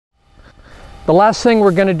The last thing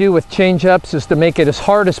we're going to do with change-ups is to make it as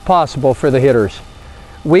hard as possible for the hitters.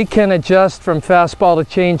 We can adjust from fastball to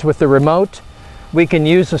change with the remote. We can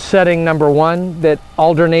use a setting number 1 that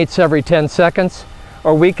alternates every 10 seconds,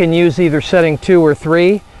 or we can use either setting 2 or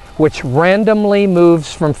 3, which randomly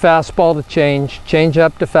moves from fastball to change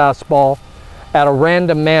up to fastball at a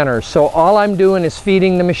random manner. So all I'm doing is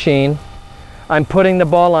feeding the machine. I'm putting the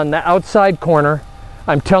ball on the outside corner.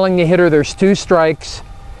 I'm telling the hitter there's 2 strikes.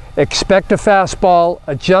 Expect a fastball,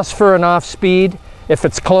 adjust for an off speed. If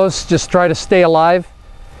it's close, just try to stay alive.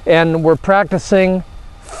 And we're practicing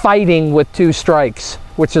fighting with 2 strikes,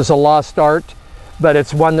 which is a lost art, but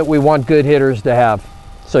it's one that we want good hitters to have.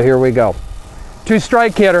 So here we go.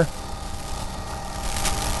 2-strike hitter.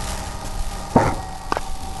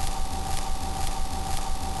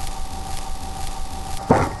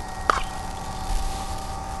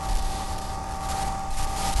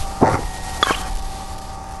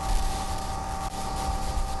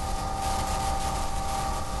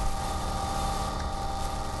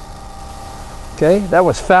 Okay, that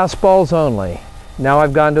was fastballs only. Now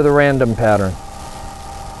I've gone to the random pattern.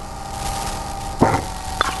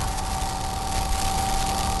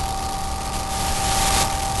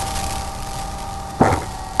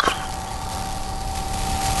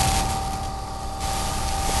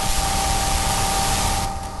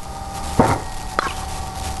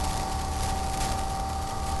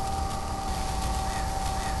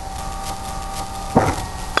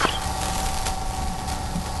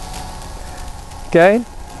 Okay.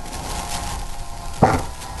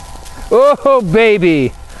 Oh,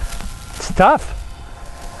 baby. It's tough.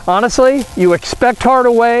 Honestly, you expect hard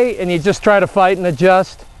away and you just try to fight and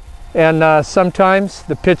adjust. And sometimes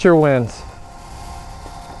the pitcher wins.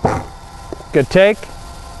 Good take.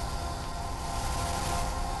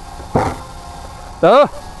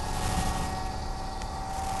 Oh.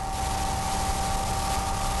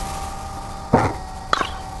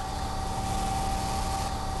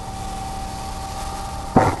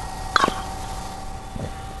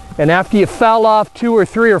 And after you foul off 2 or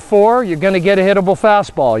 3 or 4, you're going to get a hittable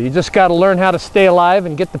fastball. You just got to learn how to stay alive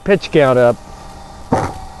and get the pitch count up.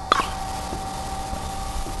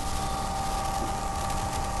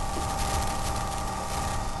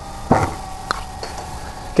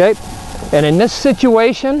 Okay, and in this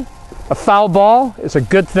situation, a foul ball is a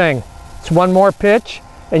good thing. It's one more pitch,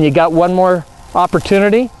 and you got one more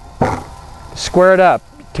opportunity to square it up.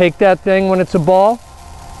 Take that thing when it's a ball.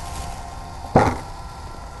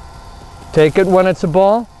 Take it when it's a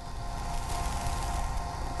ball.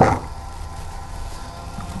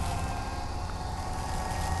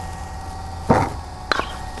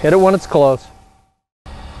 Hit it when it's close.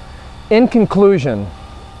 In conclusion,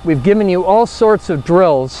 we've given you all sorts of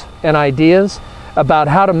drills and ideas about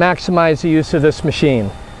how to maximize the use of this machine.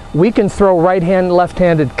 We can throw right-handed,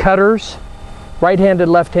 left-handed cutters, right-handed,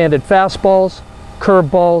 left-handed fastballs,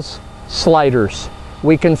 curveballs, sliders.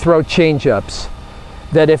 We can throw change-ups.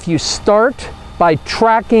 That if you start by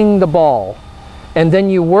tracking the ball and then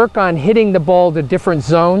you work on hitting the ball to different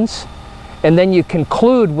zones and then you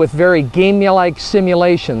conclude with very game-like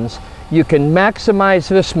simulations, you can maximize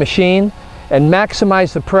this machine and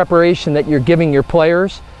maximize the preparation that you're giving your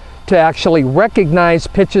players to actually recognize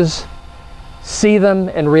pitches, see them,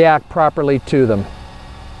 and react properly to them.